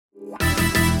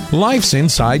Life's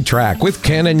Inside Track with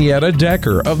Ken and Yetta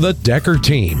Decker of the Decker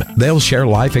team. They'll share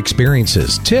life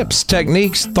experiences, tips,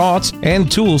 techniques, thoughts,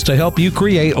 and tools to help you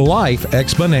create life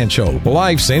exponential.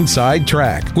 Life's Inside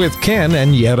Track with Ken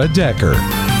and Yetta Decker.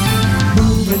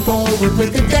 Moving forward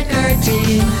with the Decker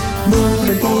team.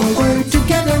 Moving forward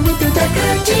together with the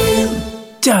Decker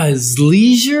team. Does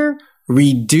leisure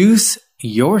reduce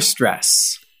your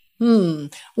stress?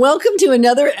 Welcome to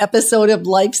another episode of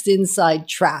Life's Inside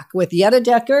Track with Yetta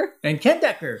Decker And Ken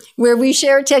Decker. where we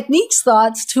share techniques,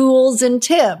 thoughts, tools, and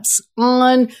tips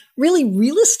on really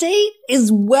real estate,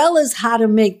 as well as how to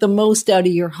make the most out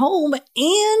of your home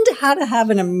and how to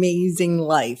have an amazing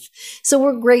life. So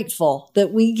we're grateful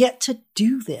that we get to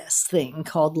do this thing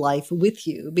called life with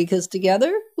you, because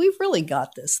together we've really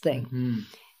got this thing.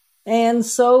 And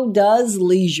so does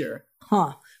leisure.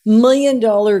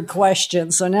 $1,000,000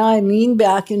 question. So now I lean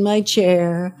back in my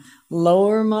chair,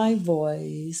 lower my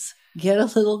voice, get a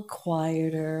little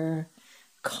quieter,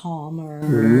 calmer.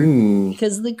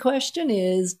 Because the question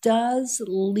is, does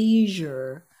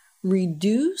leisure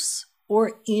reduce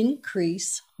or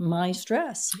increase my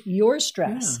stress, your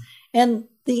stress? Yeah. And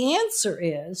the answer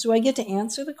is, do I get to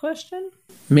answer the question?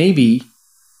 Maybe.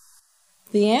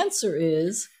 The answer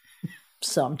is,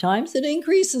 sometimes it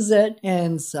increases it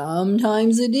and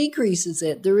sometimes it decreases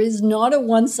it. There is not a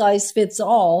one size fits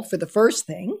all for the first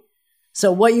thing.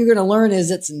 So what you're going to learn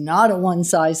is it's not a one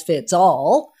size fits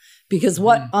all, because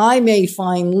what I may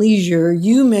find leisure,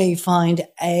 you may find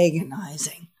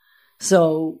agonizing.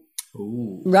 So,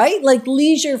 right? Like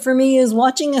leisure for me is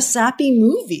watching a sappy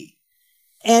movie.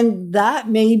 And that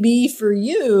may be for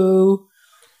you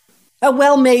a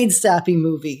well-made sappy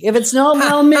movie. If it's not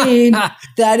well-made,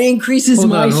 that increases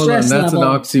my stress level.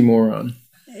 That's an oxymoron.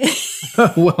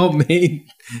 A well-made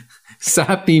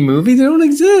sappy movie? They don't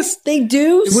exist. They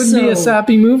do. It wouldn't be a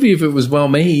sappy movie if it was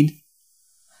well-made.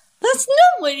 That's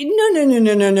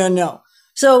no.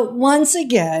 So once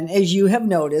again, as you have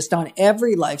noticed on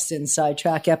every Life's Inside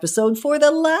Track episode for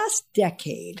the last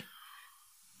decade,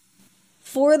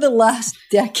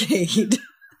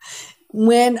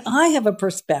 when I have a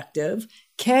perspective,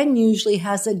 Ken usually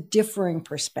has a differing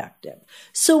perspective.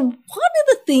 So one of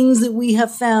the things that we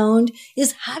have found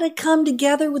is how to come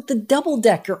together with the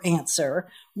double-decker answer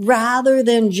rather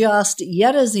than just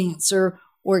Yetta's answer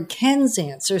or Ken's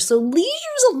answer. So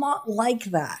leisure's a lot like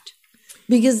that,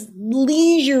 because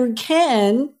leisure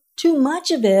can, too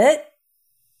much of it,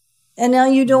 and now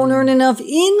you don't earn enough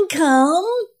income,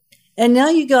 and now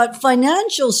you got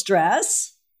financial stress,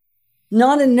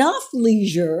 not enough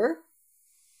leisure,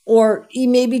 or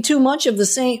maybe too much of the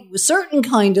same certain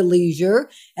kind of leisure,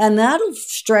 and that'll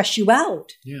stress you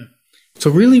out. Yeah.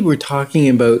 So really we're talking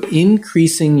about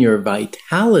increasing your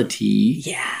vitality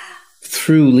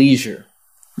through leisure.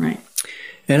 Right.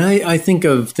 And I think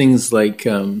of things like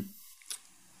going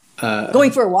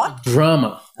for a walk?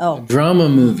 Drama. Oh. A drama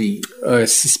movie, or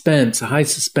suspense, a high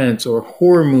suspense, or a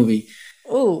horror movie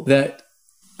that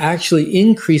actually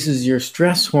increases your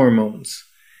stress hormones.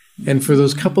 And for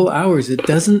those couple hours, it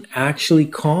doesn't actually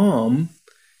calm.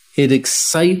 It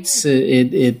excites,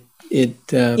 incites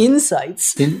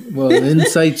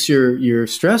your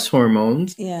stress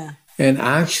hormones. Yeah. And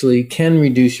actually can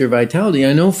reduce your vitality.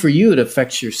 I know for you, it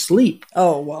affects your sleep.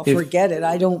 Oh, well, forget it.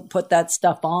 I don't put that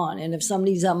stuff on. And if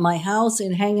somebody's at my house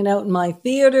and hanging out in my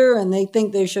theater and they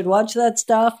think they should watch that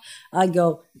stuff, I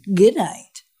go, good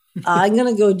night. I'm going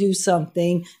to go do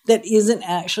something that isn't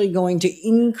actually going to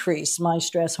increase my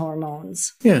stress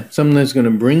hormones. Yeah, something that's going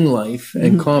to bring life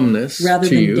and calmness rather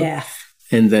to than you. Death.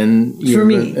 And then you're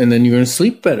going to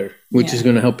sleep better, which is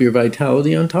going to help your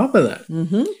vitality on top of that.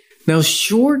 Now,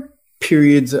 short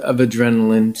periods of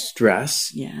adrenaline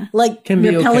stress, like can be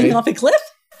rappelling off a cliff.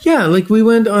 Yeah, like we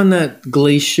went on that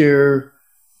glacier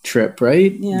trip,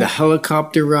 right? Yeah. The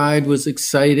helicopter ride was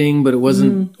exciting, but it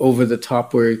wasn't over the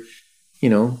top where, you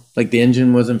know, like the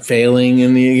engine wasn't failing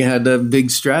and you had a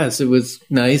big stress. It was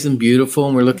nice and beautiful,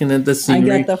 and we're looking at the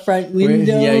scenery. I got the front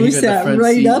window, sat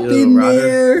right seat, up in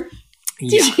there.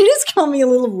 Yeah. Did you just call me a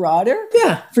little rodder?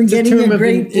 Yeah. For getting a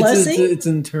great blessing? It's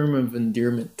in term of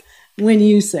endearment. When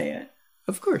you say it.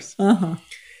 Of course.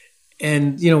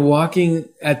 And, you know, walking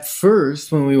at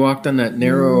first, when we walked on that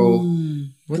narrow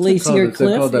glacier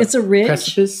cliff. It's a ridge.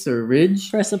 Precipice or ridge.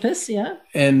 Precipice, yeah.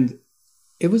 And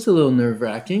it was a little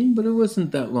nerve-wracking, but it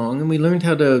wasn't that long. And we learned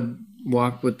how to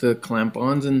walk with the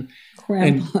clamp-ons and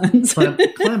crampons,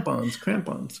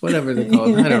 whatever they're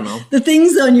called. I don't know. The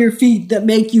things on your feet that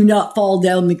make you not fall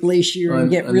down the glacier and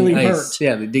get really hurt.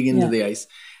 Yeah, they dig into the ice.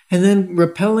 And then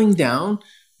rappelling down,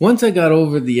 once I got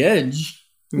over the edge,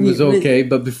 It was okay.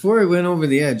 But before I went over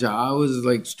the edge, I was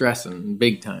like stressing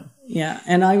big time. Yeah.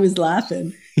 And I was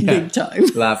laughing big time.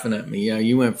 Laughing at me. Yeah,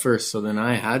 you went first. So then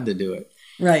I had to do it.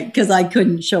 Right. Because I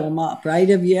couldn't show them up. Right.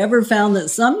 Have you ever found that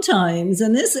sometimes,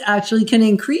 and this actually can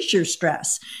increase your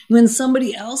stress, when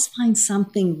somebody else finds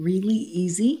something really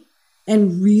easy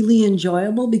and really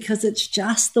enjoyable because it's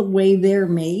just the way they're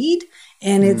made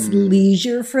and it's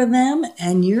leisure for them,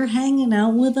 and you're hanging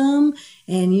out with them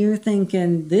and you're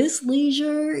thinking, this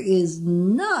leisure is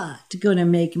not going to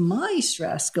make my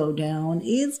stress go down.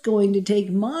 It's going to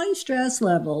take my stress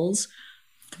levels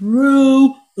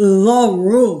through the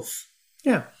roof.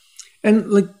 Yeah.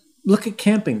 And like, look at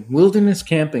camping, wilderness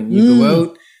camping. You go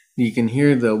out, you can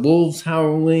hear the wolves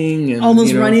howling and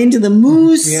almost run into the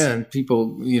moose. Yeah. And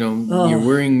people, you're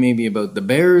worrying maybe about the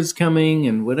bears coming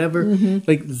and whatever.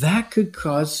 Like that could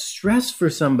cause stress for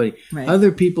somebody. Right.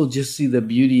 Other people just see the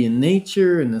beauty in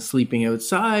nature and the sleeping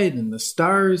outside and the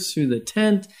stars through the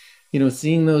tent,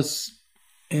 seeing those.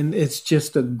 And it's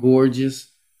just a gorgeous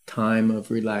time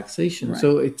of relaxation. Right.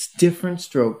 So it's different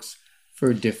strokes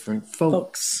for different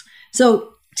folks.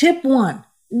 So tip 1,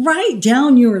 write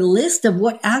down your list of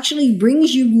what actually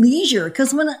brings you leisure.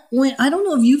 Because when I don't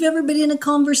know if you've ever been in a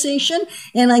conversation,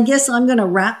 and I guess I'm going to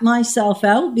wrap myself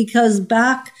out, because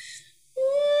back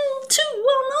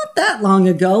not that long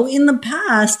ago in the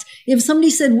past, if somebody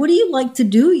said, what do you like to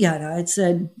do, Yetta? I'd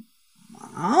said,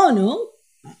 I don't know.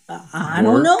 I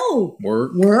don't know.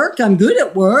 Work. I'm good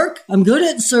at work. I'm good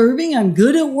at serving. I'm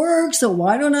good at work. So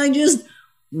why don't I just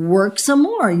work some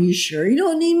more? Are you sure you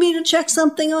don't need me to check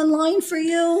something online for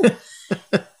you?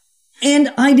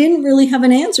 And I didn't really have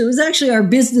an answer. It was actually our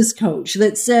business coach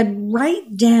that said,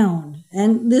 write down.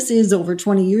 And this is over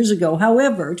 20 years ago.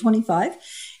 However, 25,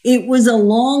 it was a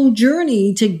long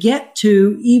journey to get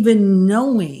to even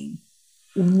knowing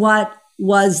what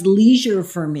was leisure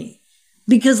for me,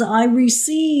 because I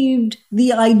received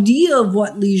the idea of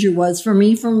what leisure was for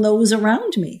me from those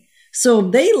around me. So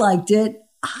if they liked it,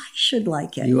 I should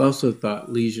like it. You also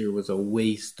thought leisure was a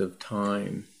waste of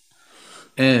time.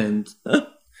 And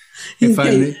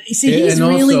he's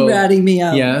really ratting me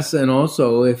out. Yes, and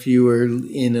also if you were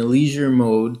in a leisure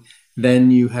mode, then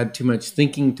you had too much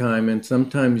thinking time, and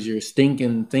sometimes your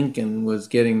stinking thinking was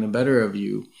getting the better of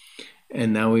you.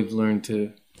 And now we've learned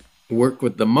to work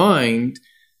with the mind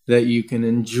that you can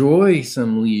enjoy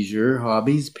some leisure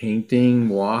hobbies, painting,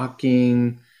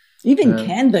 walking, even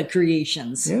Canva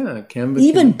creations. Yeah, Canva.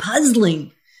 Even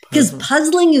puzzling. Because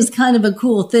puzzling is kind of a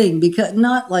cool thing, because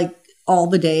not like all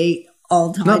the day,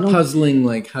 all the time. Not puzzling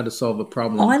like how to solve a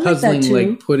problem. Oh, I like puzzling that too.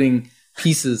 Like putting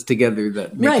pieces together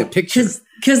that make a picture.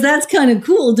 Because that's kind of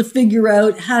cool to figure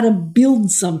out how to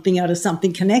build something out of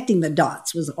something. Connecting the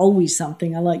dots was always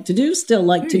something I like to do, still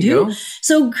like to do. Go.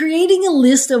 So creating a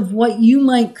list of what you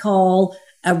might call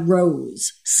a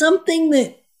rose, something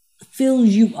that fills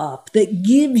you up, that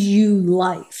gives you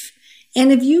life.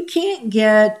 And if you can't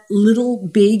get little,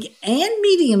 big, and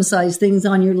medium-sized things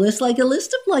on your list, like a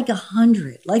list of like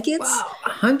 100, like it's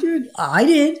 100. I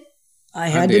did. I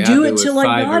had to do it till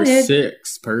I got it. 5 or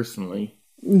 6 personally.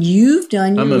 You've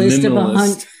done your list of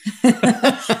 100,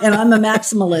 and I'm a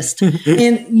maximalist.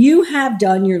 And you have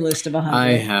done your list of 100.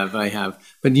 I have.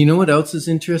 But you know what else is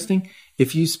interesting?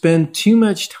 If you spend too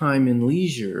much time in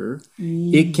leisure,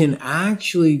 it can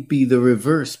actually be the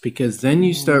reverse, because then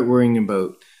you start worrying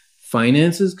about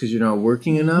finances because you're not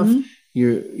working enough.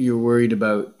 You're worried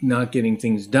about not getting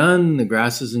things done. The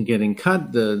grass isn't getting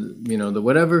cut. The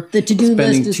whatever. The to-do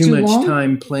Spending list is too much long.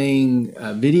 time playing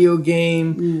a video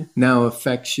game now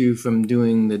affects you from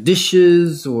doing the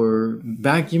dishes or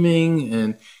vacuuming,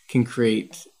 and can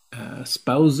create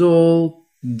spousal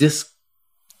discontent.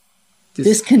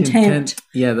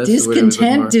 Yeah, that's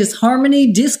discontent,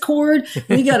 disharmony, discord.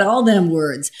 We got all them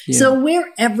words. Yeah. So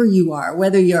wherever you are,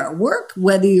 whether you're at work,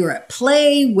 whether you're at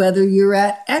play, whether you're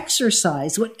at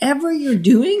exercise, whatever you're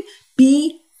doing,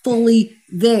 be fully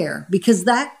there, because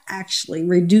that actually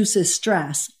reduces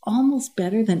stress almost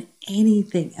better than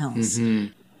anything else.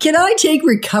 Can I take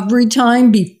recovery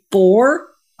time before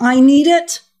I need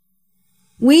it?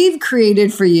 We've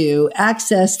created for you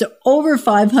access to over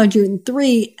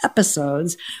 503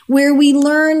 episodes where we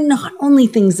learn not only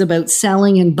things about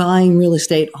selling and buying real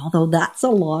estate, although that's a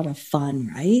lot of fun,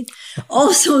 right?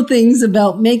 Also things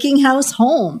about making house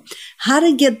home, how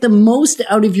to get the most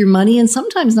out of your money and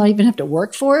sometimes not even have to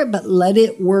work for it, but let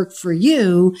it work for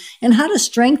you, and how to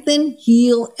strengthen,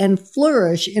 heal, and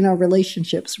flourish in our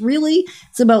relationships. Really,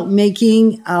 it's about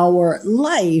making our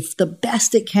life the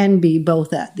best it can be,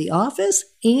 both at the office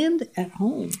and at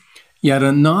home.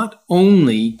 Yetta, not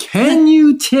only can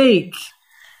you take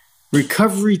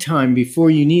recovery time before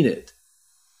you need it,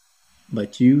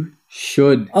 But you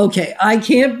should. Okay, I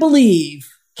can't believe.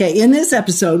 Okay, in this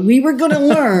episode, we were going to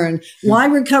learn why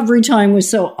recovery time was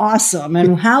so awesome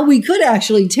and how we could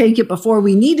actually take it before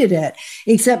we needed it.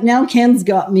 Except now Ken's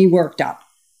got me worked up.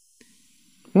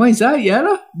 Why is that,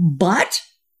 Yetta? But,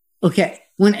 okay,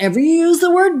 whenever you use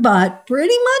the word but,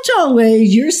 pretty much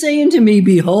always, you're saying to me,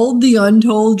 behold the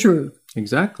untold truth.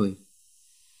 Exactly.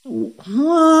 And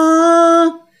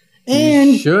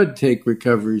you should take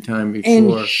recovery time before.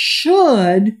 And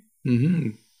should,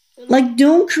 like,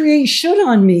 don't create should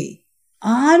on me.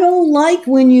 I don't like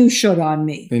when you should on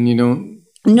me. Then you don't.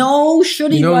 No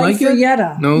shouldy life for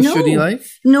Yetta. No shouldy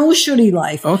life? No shouldy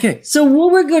life. Okay. So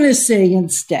what we're going to say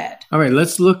instead. All right,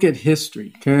 let's look at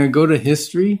history. Can I go to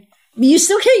history? You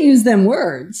still can't use them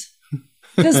words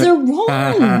because they're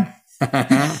wrong.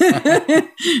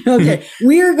 Okay,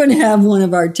 we are going to have one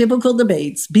of our typical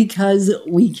debates because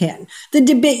we can. The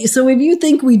debate. So if you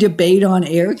think we debate on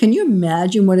air, can you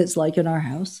imagine what it's like in our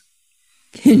house?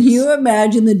 Can you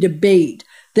imagine the debate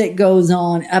that goes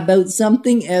on about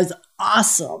something as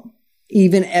awesome,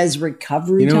 even as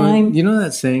recovery time? You know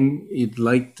that saying, you'd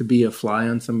like to be a fly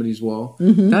on somebody's wall?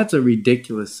 That's a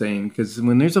ridiculous saying because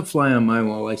when there's a fly on my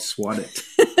wall, I swat it.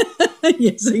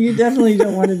 Yeah, so you definitely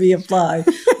don't want to be a fly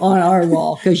on our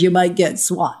wall because you might get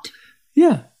swat.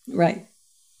 Yeah. Right.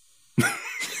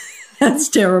 That's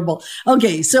terrible.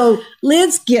 Okay, so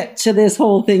let's get to this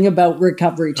whole thing about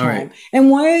recovery time. Right. And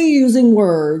why are you using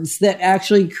words that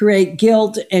actually create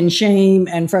guilt and shame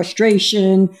and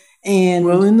frustration? And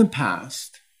well, in the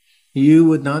past, you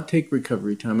would not take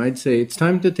recovery time. I'd say it's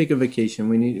time to take a vacation.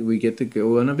 We get to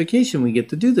go on a vacation. We get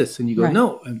to do this. And you go, Right.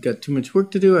 No, I've got too much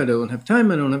work to do. I don't have time.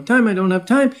 I don't have time. I don't have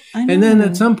time. I know. And then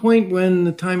at some point when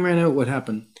the time ran out, what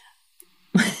happened?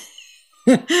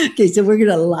 Okay, so we're going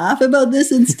to laugh about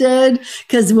this instead,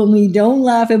 because when we don't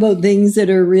laugh about things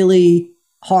that are really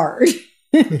hard,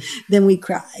 then we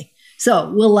cry.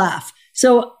 So we'll laugh.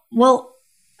 So, well,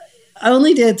 I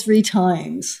only did 3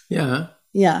 times. Yeah.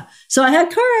 Yeah. So I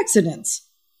had car accidents.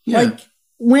 Yeah. Like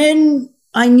when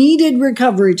I needed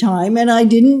recovery time and I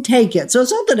didn't take it. So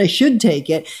it's not that I should take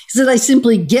it, it's that I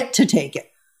simply get to take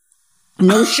it.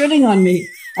 No shitting on me.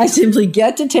 I simply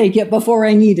get to take it before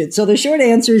I need it. So the short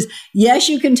answer is yes,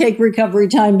 you can take recovery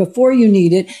time before you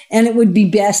need it, and it would be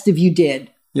best if you did.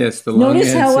 Yes, the long Notice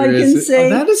answer how I can is, say-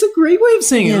 that is a great way of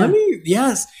saying Yeah. it.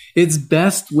 Yes, it's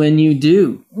best when you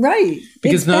do. Right.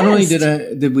 Because It's not only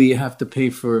best. did we have to pay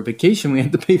for a vacation, we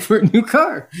had to pay for a new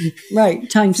car. Right,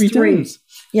 times 3. times.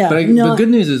 Yeah. But no, the good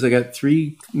news is I got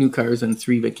 3 new cars and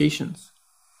 3 vacations.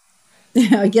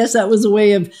 I guess that was a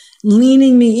way of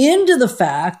leaning me into the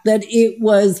fact that it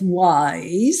was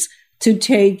wise to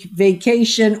take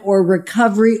vacation or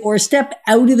recovery or step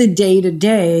out of the day to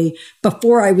day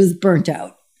before I was burnt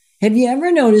out. Have you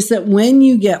ever noticed that when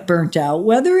you get burnt out,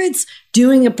 whether it's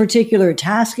doing a particular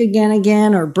task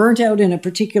again, or burnt out in a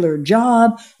particular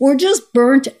job, or just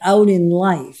burnt out in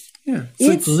life? Yeah,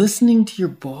 it's like listening to your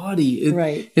body.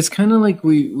 Right. It's kind of like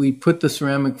we put the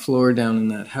ceramic floor down in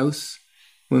that house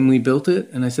when we built it.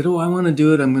 And I said, I want to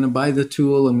do it. I'm going to buy the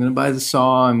tool. I'm going to buy the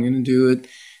saw. I'm going to do it.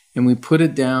 And we put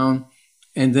it down.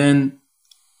 And then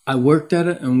I worked at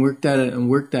it and worked at it and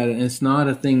worked at it. And it's not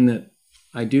a thing that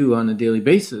I do on a daily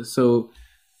basis. So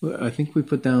I think we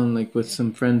put down, like with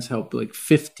some friends' help, like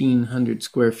 1,500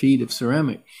 square feet of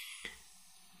ceramic.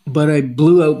 But I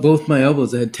blew out both my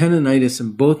elbows. I had tendonitis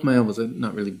in both my elbows.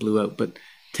 Not really blew out, but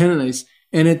tendonitis.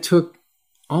 And it took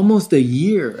almost a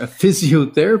year of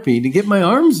physiotherapy to get my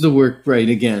arms to work right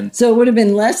again. So it would have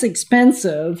been less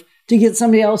expensive to get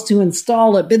somebody else to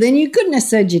install it, but then you couldn't have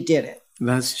said you did it.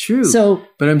 That's true. So,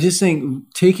 but I'm just saying,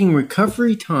 taking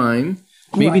recovery time,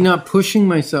 maybe Right. not pushing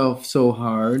myself so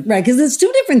hard. right, because it's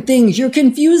 2 different things. You're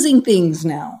confusing things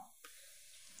now.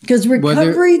 Because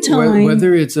recovery time...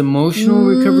 Whether it's emotional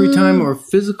recovery time or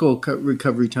physical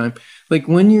recovery time. Like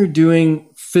when you're doing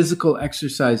physical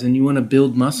exercise and you want to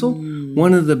build muscle,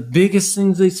 one of the biggest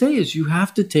things they say is you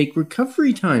have to take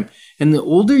recovery time. And the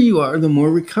older you are, the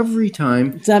more recovery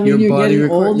time Does that mean you're getting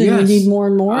old and you need more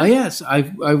and more? Yes.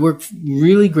 I work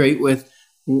really great with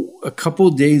a couple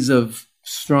days of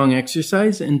strong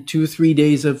exercise and 2 or 3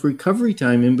 days of recovery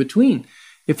time in between.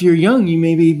 If you're young, you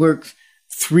maybe work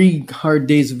 3 hard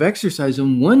days of exercise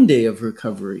and 1 day of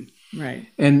recovery. Right.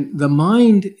 And the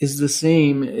mind is the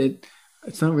same.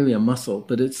 It's not really a muscle,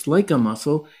 but it's like a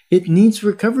muscle. It needs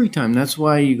recovery time. That's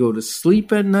why you go to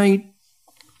sleep at night.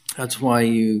 That's why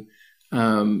you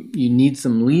need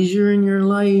some leisure in your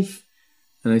life.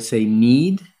 And I say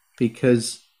need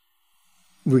because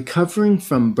recovering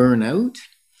from burnout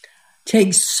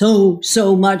Takes so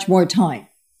much more time.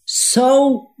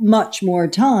 so much more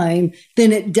time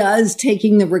than it does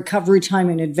taking the recovery time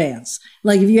in advance.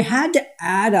 Like if you had to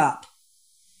add up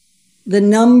the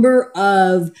number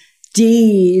of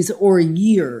days or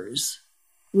years,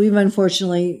 we've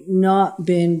unfortunately not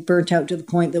been burnt out to the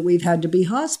point that we've had to be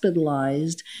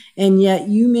hospitalized. And yet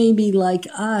you may be like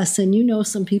us, and you know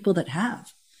some people that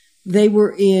have. They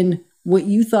were in what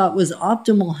you thought was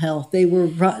optimal health. They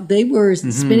were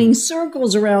spinning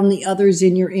circles around the others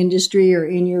in your industry or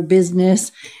in your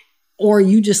business. Or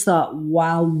you just thought,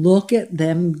 wow, look at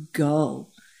them go.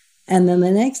 And then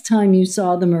the next time you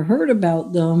saw them or heard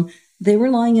about them, they were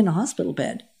lying in a hospital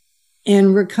bed.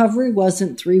 And recovery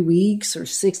wasn't 3 weeks or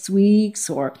 6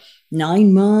 weeks or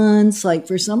 9 months. Like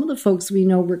for some of the folks we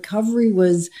know, recovery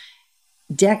was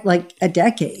like a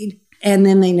decade, and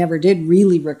then they never did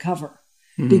really recover.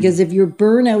 Because if your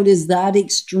burnout is that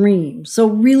extreme, so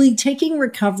really taking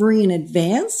recovery in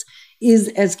advance is,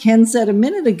 as Ken said a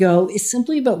minute ago, is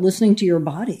simply about listening to your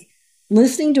body,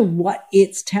 listening to what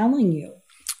it's telling you.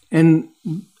 And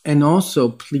also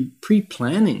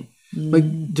pre-planning.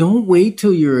 Like, don't wait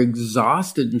till you're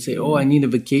exhausted and say, oh, I need a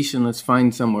vacation. Let's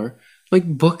find somewhere.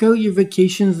 Like, book out your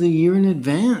vacations a year in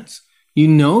advance. You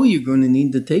know you're going to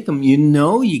need to take them. You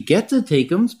know you get to take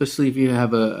them, especially if you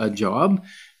have a job.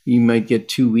 You might get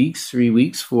 2 weeks, 3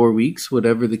 weeks, 4 weeks,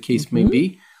 whatever the case may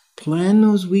be. Plan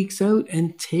those weeks out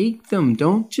and take them.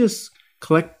 Don't just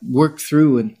work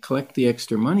through and collect the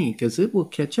extra money, because it will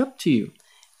catch up to you.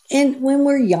 And when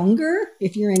we're younger,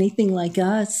 if you're anything like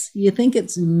us, you think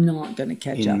it's not going to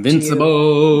catch up to you.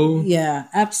 Invincible. Yeah,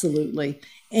 absolutely.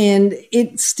 And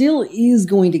it still is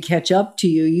going to catch up to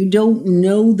you. You don't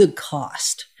know the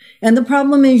cost. And the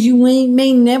problem is you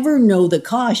may never know the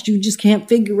cost. You just can't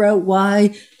figure out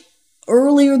why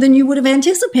earlier than you would have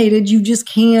anticipated, you just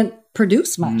can't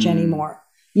produce much anymore.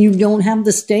 You don't have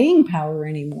the staying power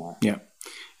anymore. Yeah.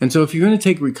 And so if you're going to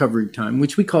take recovery time,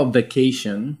 which we call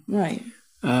vacation, right?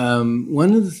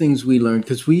 One of the things we learned,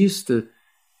 because we used to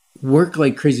work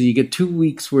like crazy. You get 2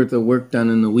 weeks worth of work done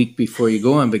in the week before you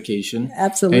go on vacation.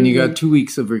 Absolutely. And you got 2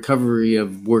 weeks of recovery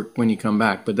of work when you come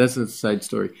back. But that's a side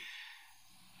story.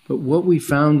 But what we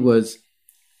found was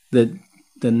that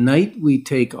the night we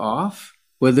take off,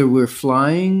 whether we're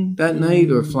flying that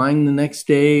night or flying the next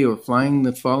day or flying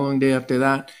the following day after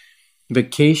that,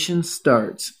 vacation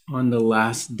starts on the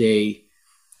last day.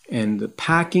 And the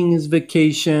packing is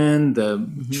vacation. The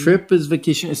trip is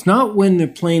vacation. It's not when the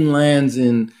plane lands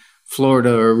in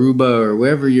Florida or Aruba or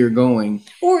wherever you're going.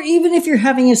 Or even if you're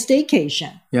having a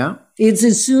staycation. Yeah. It's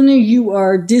as soon as you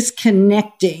are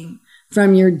disconnecting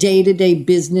from your day-to-day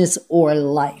business or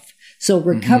life. So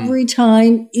recovery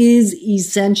time is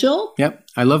essential. Yep.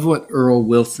 I love what Earl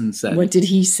Wilson said. What did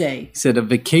he say? He said, a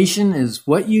vacation is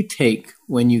what you take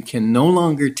when you can no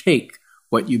longer take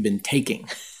what you've been taking.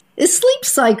 Is sleep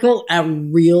cycle a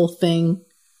real thing?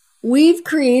 We've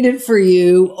created for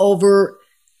you over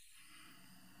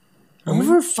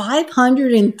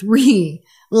 503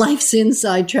 Life's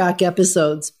Inside Track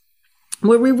episodes,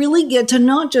 where we really get to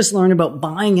not just learn about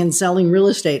buying and selling real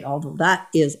estate, although that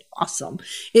is awesome.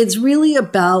 It's really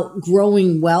about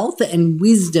growing wealth and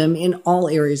wisdom in all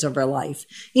areas of our life,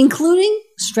 including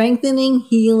strengthening,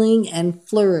 healing, and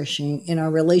flourishing in our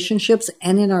relationships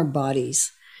and in our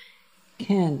bodies.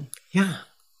 Ken. Yeah.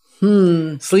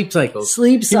 Sleep cycles.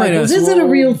 Sleep cycles. Is it a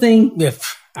real thing? Yeah,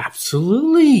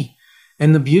 absolutely.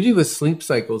 And the beauty with sleep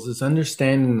cycles is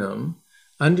understanding them,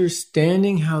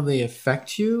 understanding how they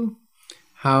affect you,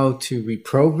 how to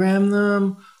reprogram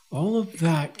them. All of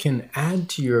that can add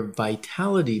to your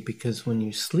vitality, because when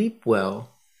you sleep well,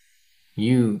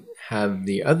 you have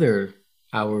the other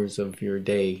hours of your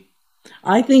day.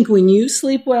 I think when you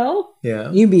sleep well,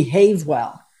 you behave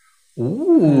well.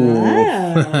 Ooh.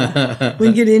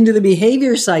 We get into the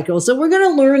behavior cycle. So we're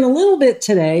going to learn a little bit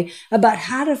today about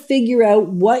how to figure out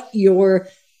what your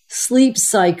sleep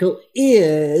cycle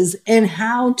is and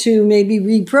how to maybe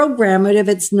reprogram it if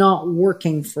it's not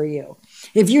working for you.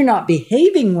 If you're not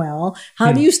behaving well,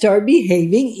 how do you start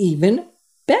behaving even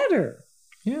better?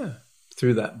 Yeah,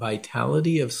 through that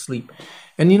vitality of sleep.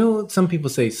 And you know, some people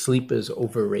say sleep is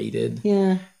overrated.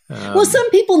 Yeah. Well, some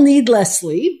people need less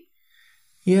sleep.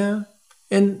 Yeah.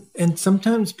 And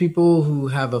sometimes people who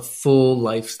have a full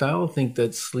lifestyle think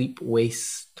that sleep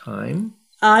wastes time.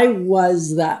 I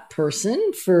was that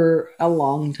person for a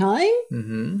long time.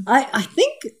 I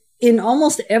think in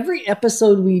almost every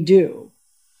episode we do,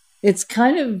 it's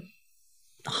kind of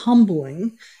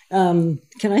humbling. Can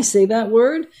I say that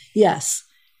word? Yes.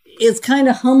 It's kind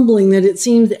of humbling that it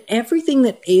seems that everything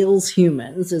that ails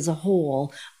humans as a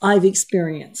whole, I've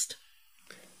experienced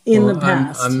in the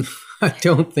past. I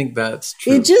don't think that's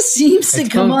true. It just seems to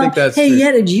come up. Hey, true.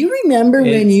 Yetta, do you remember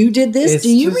when you did this?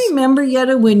 Do you remember,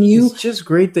 Yetta, when you... It's just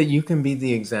great that you can be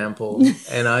the example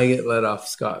and I get let off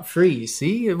scot-free. You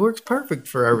see, it works perfect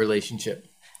for our relationship.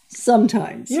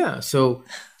 Sometimes. Yeah. So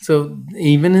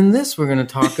even in this, we're going to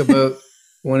talk about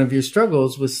one of your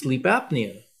struggles with sleep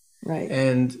apnea. Right.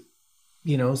 And,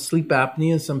 sleep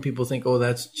apnea, some people think, oh,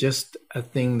 that's just a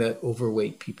thing that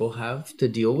overweight people have to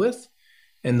deal with.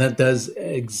 And that does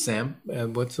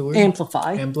what's the word?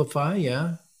 Amplify,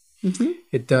 yeah. Mm-hmm.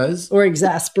 It does. Or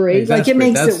exasperate. Like it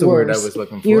makes that's it the worse. Word I was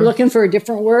looking for. You're looking for a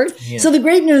different word? Yeah. So the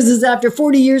great news is after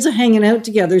 40 years of hanging out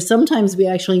together, sometimes we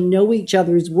actually know each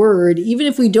other's word. Even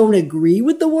if we don't agree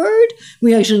with the word,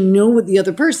 we actually know what the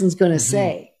other person's going to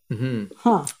say. Mm-hmm.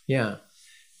 Huh. Yeah.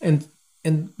 And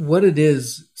what it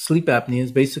is, sleep apnea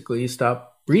is basically you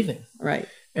stop breathing. Right.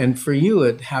 And for you,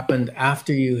 it happened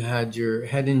after you had your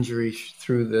head injury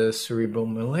through the cerebral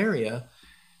malaria,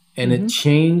 and it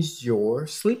changed your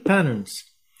sleep patterns.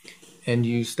 And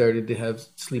you started to have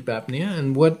sleep apnea.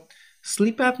 And what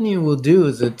sleep apnea will do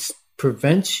is it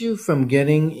prevents you from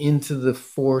getting into the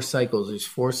 4 cycles. There's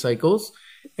 4 cycles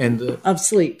of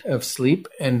sleep.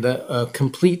 And the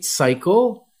complete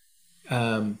cycle,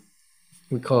 I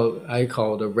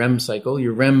call it a REM cycle.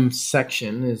 Your REM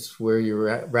section is where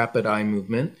your rapid eye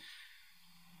movement.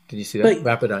 Did you see that?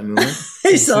 Rapid eye movement.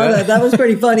 I saw that. That was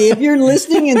pretty funny. If you're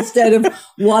listening instead of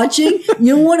watching,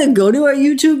 you'll want to go to our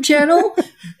YouTube channel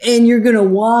and you're going to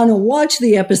want to watch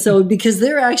the episode because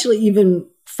they're actually even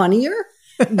funnier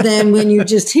than when you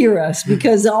just hear us.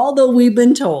 Because although we've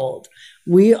been told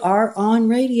we are on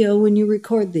radio when you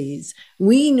record these,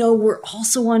 we know we're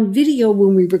also on video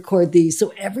when we record these.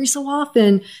 So every so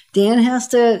often, Dan has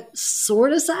to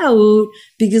sort us out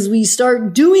because we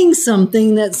start doing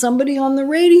something that somebody on the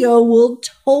radio will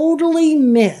totally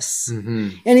miss. Mm-hmm.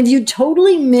 And if you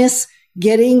totally miss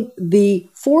getting the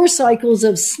 4 cycles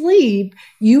of sleep,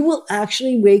 you will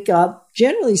actually wake up,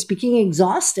 generally speaking,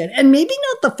 exhausted. And maybe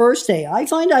not the first day. I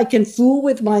find I can fool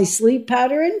with my sleep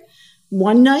pattern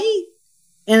one night,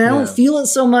 and I don't feel it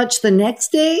so much the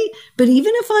next day. But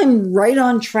even if I'm right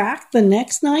on track the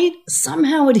next night,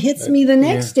 somehow it hits me the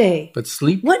next day. But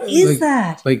sleep... What is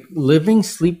that? Like living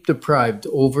sleep deprived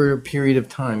over a period of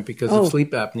time because of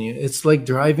sleep apnea. It's like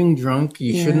driving drunk.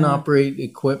 You shouldn't operate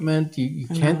equipment. You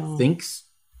can't think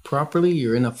properly.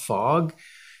 You're in a fog.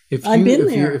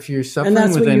 If you're suffering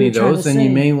with any of those, then you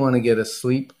may want to get a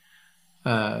sleep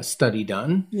study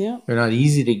done. Yeah. They're not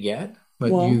easy to get.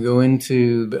 But you go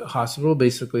into the hospital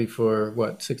basically for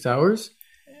 6 hours?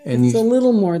 And it's a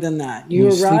little more than that. You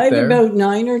arrive about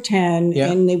 9 or 10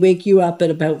 and they wake you up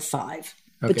at about 5.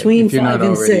 Okay. Between 5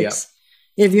 and 6.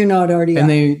 If you're not already up.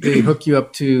 And they hook you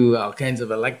up to all kinds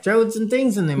of electrodes and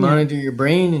things, and they monitor your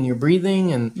brain and your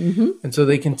breathing, and so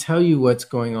they can tell you what's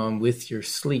going on with your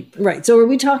sleep. Right. So are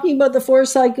we talking about the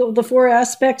 4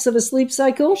 aspects of a sleep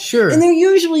cycle? Sure. And they're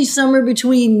usually somewhere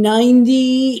between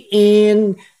 90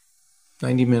 and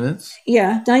 90 minutes.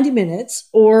 Yeah, 90 minutes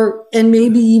and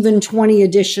maybe even 20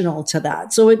 additional to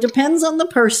that. So it depends on the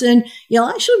person. You'll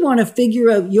actually want to figure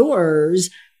out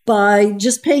yours by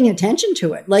just paying attention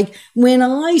to it. Like when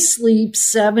I sleep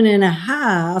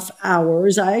 7.5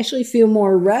 hours, I actually feel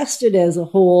more rested as a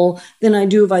whole than I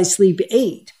do if I sleep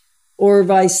 8 or if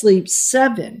I sleep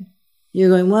 7. You're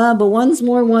going, well, but one's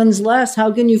more, one's less.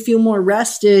 How can you feel more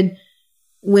rested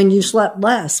when you slept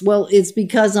less? Well, it's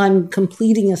because I'm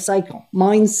completing a cycle.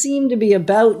 Mine seem to be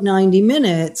about 90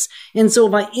 minutes. And so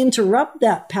if I interrupt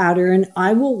that pattern,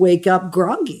 I will wake up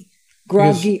groggy.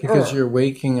 Because you're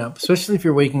waking up, especially if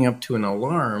you're waking up to an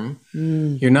alarm,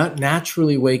 you're not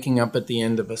naturally waking up at the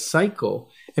end of a cycle.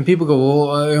 And people go,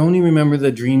 well, I only remember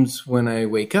the dreams when I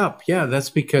wake up. Yeah, that's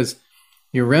because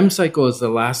your REM cycle is the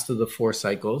last of the 4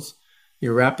 cycles.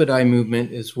 Your rapid eye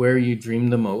movement is where you dream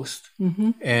the most.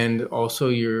 Mm-hmm. And also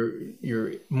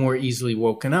you're more easily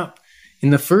woken up.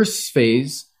 In the first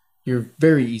phase, you're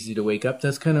very easy to wake up.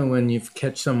 That's kind of when you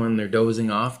catch someone, they're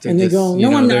dozing off. And they go,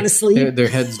 no, I'm not asleep. Their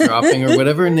head's dropping or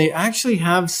whatever. And they actually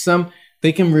have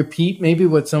they can repeat maybe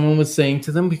what someone was saying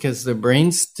to them because their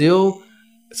brain's still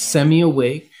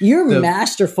semi-awake. You're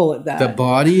masterful at that. The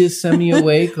body is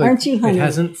semi-awake. Like, aren't you, honey? It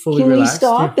hasn't fully relaxed. Can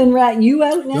we stop and rat you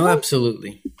out now? No,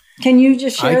 absolutely. Can you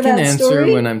just share that story? I can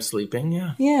answer when I'm sleeping,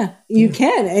 yeah. Yeah, you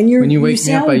can. And when you wake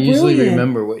me up, I usually brilliant.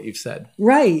 remember what you've said.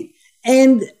 Right.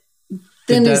 And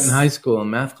then did that in high school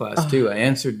in math class, too. I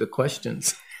answered the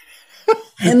questions.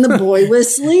 And the boy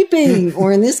was sleeping.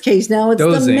 Or in this case, now it's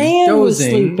the man who was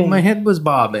sleeping. My head was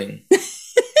bobbing.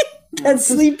 That's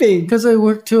sleeping. Because I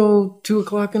work till 2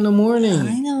 o'clock in the morning.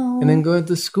 I know. And then go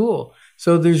to school.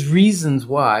 So there's reasons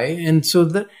why. And so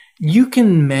that you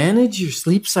can manage your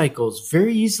sleep cycles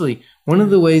very easily. One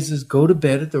of the ways is go to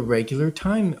bed at the regular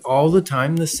time, all the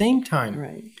time, the same time.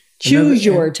 Right. Choose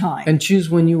your time. And choose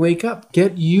when you wake up.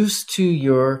 Get used to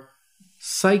your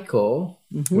cycle.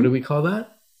 Mm-hmm. What do we call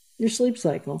that? Your sleep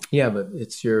cycle. Yeah, but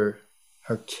it's your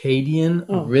circadian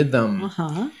rhythm.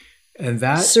 Uh-huh. And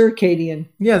that circadian.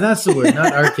 Yeah, that's the word,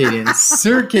 not Arcadian.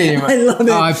 Circadian. I love it.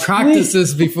 Oh, I practiced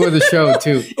this before the show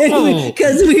too.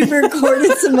 Because we've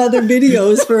recorded some other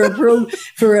videos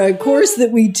for a course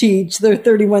that we teach, the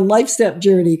 31 Life Step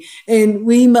Journey, and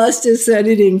we must have said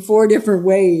it in 4 different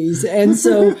ways. And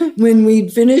so when we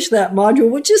finished that module,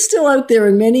 which is still out there,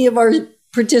 and many of our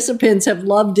participants have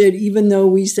loved it, even though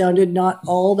we sounded not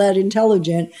all that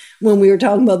intelligent when we were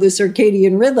talking about the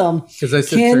circadian rhythm. Because I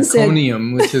said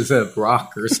zirconium, which is a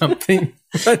rock or something.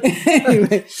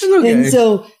 Anyway, okay. And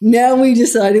so now we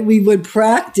decided we would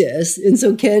practice. And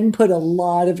so Ken put a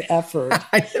lot of effort.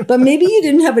 But maybe you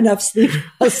didn't have enough sleep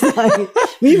last night.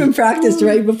 We even practiced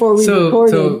right before we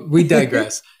recorded. So we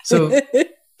digress. So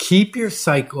keep your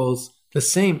cycles the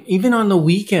same, even on the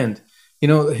weekend. You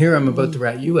know, here I'm about to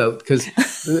rat you out because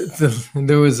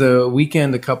there was a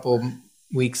weekend a couple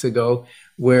weeks ago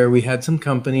where we had some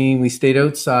company. We stayed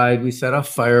outside. We set off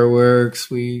fireworks.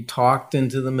 We talked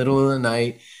into the middle of the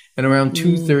night. And around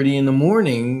 2:30 in the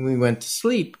morning, we went to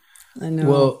sleep. I know.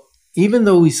 Well, even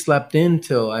though we slept in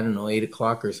till, 8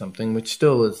 o'clock or something, which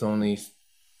still is only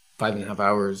 5.5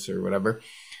 hours or whatever,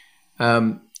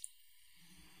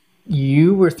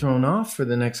 you were thrown off for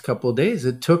the next couple of days.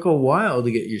 It took a while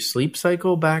to get your sleep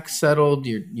cycle back settled,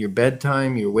 your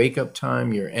bedtime, your wake up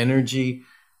time, your energy.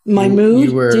 My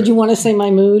mood? Did you want to say my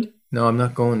mood? No, I'm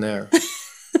not going there.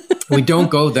 We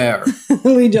don't go there.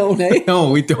 We don't, eh?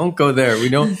 No, we don't go there.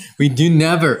 We do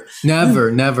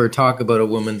never talk about a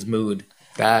woman's mood.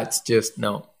 That's just,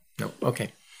 no.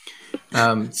 Okay.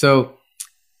 So,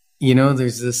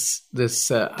 there's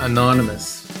this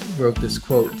Anonymous wrote this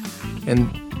quote, and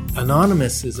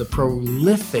Anonymous is a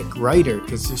prolific writer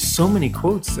because there's so many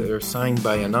quotes that are signed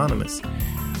by Anonymous.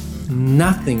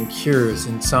 Nothing cures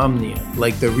insomnia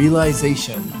like the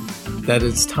realization that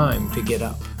it's time to get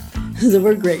up. So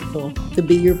we're grateful to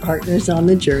be your partners on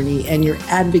the journey and your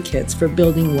advocates for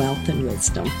building wealth and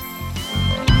wisdom.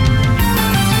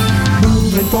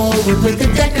 Moving forward with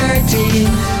the Decker team.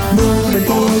 Moving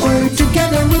forward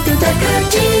together with the Decker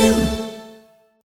team.